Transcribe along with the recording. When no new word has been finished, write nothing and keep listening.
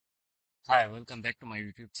Hi, welcome back to my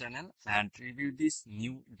YouTube channel and review this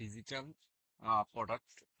new digital product.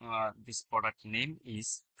 This product name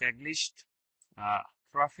is Craiglist uh,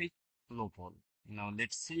 Traffic Loophole. Now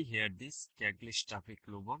let's see here this Craiglist Traffic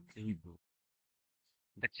Loophole review.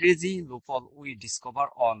 The crazy loophole we discover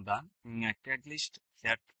on the Craiglist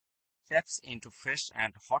that taps into fresh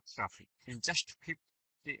and hot traffic in just 5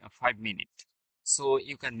 minutes. So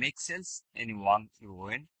you can make sales anyone you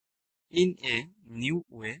want in a new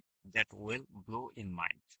way that will blow in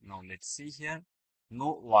mind. Now let's see here.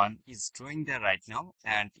 No one is doing that right now,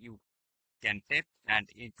 and you can tap and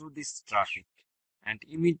into this traffic and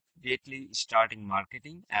immediately starting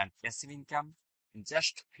marketing and passive income in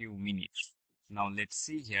just few minutes. Now let's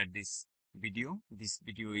see here this video. This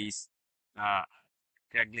video is uh,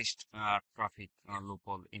 Craigslist traffic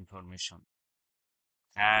loophole information,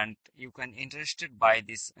 and you can interested by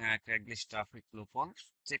this Craigslist traffic loophole,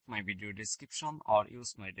 check my video description or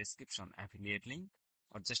use my description affiliate link,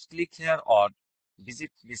 or just click here or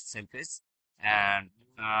visit this sale page and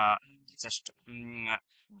uh, just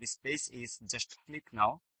this page is just click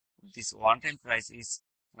now. This one-time price is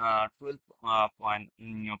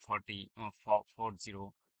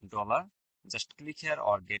 12.40 dollar. Just click here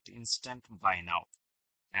or get instant buy now,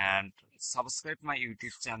 and subscribe my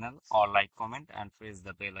YouTube channel or like, comment and press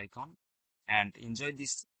the bell icon and enjoy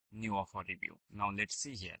this new offer review. Now let's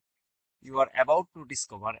see here. You are about to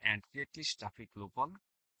discover and create this traffic loophole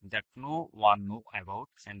that no one know about,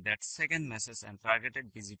 and that second message and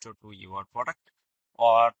targeted visitor to your product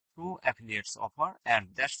or through affiliates offer, and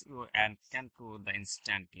that's you and can do the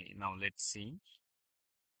instantly. Now let's see.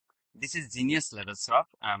 This is genius level stuff.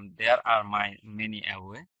 There are my many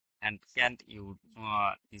away, and can't you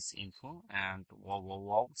this info, and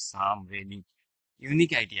wow, some really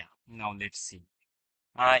unique idea. Now let's see.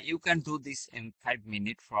 You can do this in 5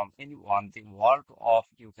 minutes from anyone the world of.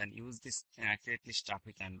 You can use this Craigslist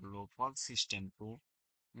traffic and local system to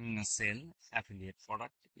sell affiliate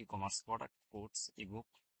product, e-commerce product, course, ebook,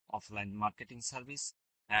 offline marketing service,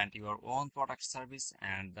 and your own product service,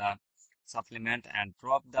 and supplement and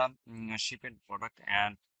drop the shipped product,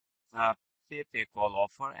 and uh, pay call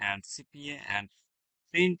offer and CPA and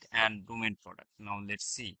print and domain product. Now let's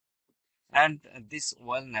see. And this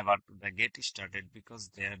will never get started because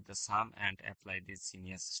they're the sum and apply this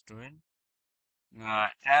genius student.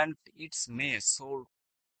 And it's may so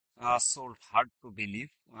hard to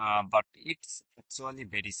believe, but it's actually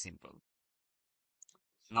very simple.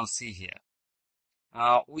 Now see here.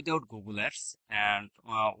 Without Google Ads and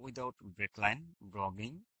without backline,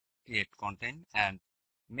 blogging, create content and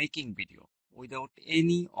making video. Without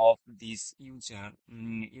any of these user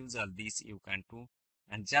this you can do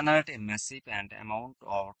and generate a massive and amount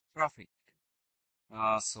of traffic.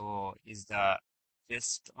 So is the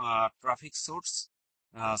best traffic source.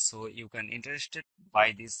 So you can interested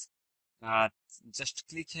by this. Uh, just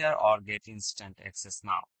click here or get instant access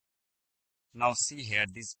now. Now see here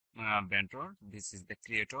this vendor. This is the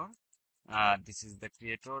creator.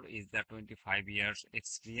 Is the 25 years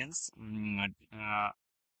experience,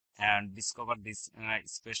 and discover this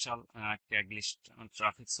special Craigslist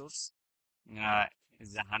traffic source. Uh,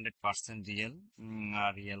 is a 100%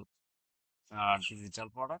 real digital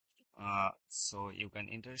product. So you can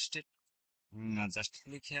interested. Just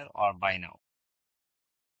click here or buy now.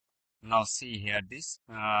 Now see here this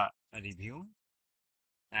review,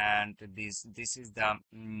 and this is the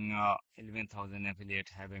 11,000 affiliate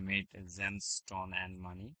have made gemstone and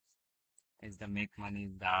money. Is the make money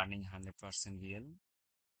is the earning 100% real,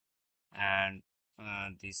 and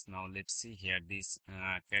this now let's see here this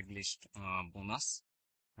Craigslist bonus.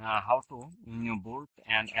 How to build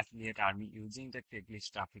an affiliate army using the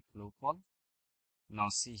Craigslist traffic loophole. Now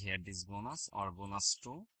see here this bonus or bonus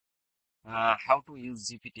 2. How to use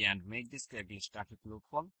GPT and make this Craigslist traffic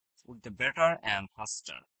loophole with the better and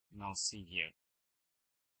faster. Now see here.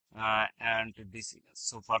 And this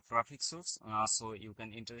super traffic source. So you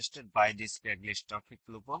can interested by this Craigslist traffic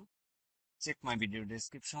loophole. Check my video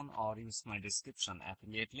description or use my description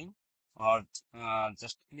affiliate link, or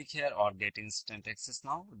just click here or get instant access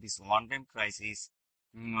now. This one-time price is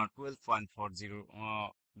 12.40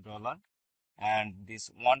 dollar, and this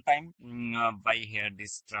one-time buy here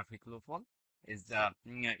this traffic loophole is the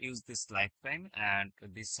use this lifetime, and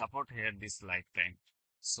this support here this lifetime.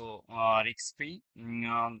 So risk free,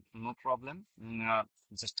 no problem.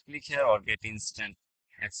 Just click here or get instant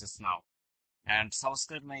access now, and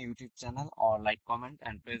subscribe my YouTube channel or like, comment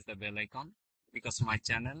and press the bell icon, because my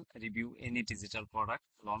channel review any digital product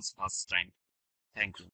launch first time. Thank you.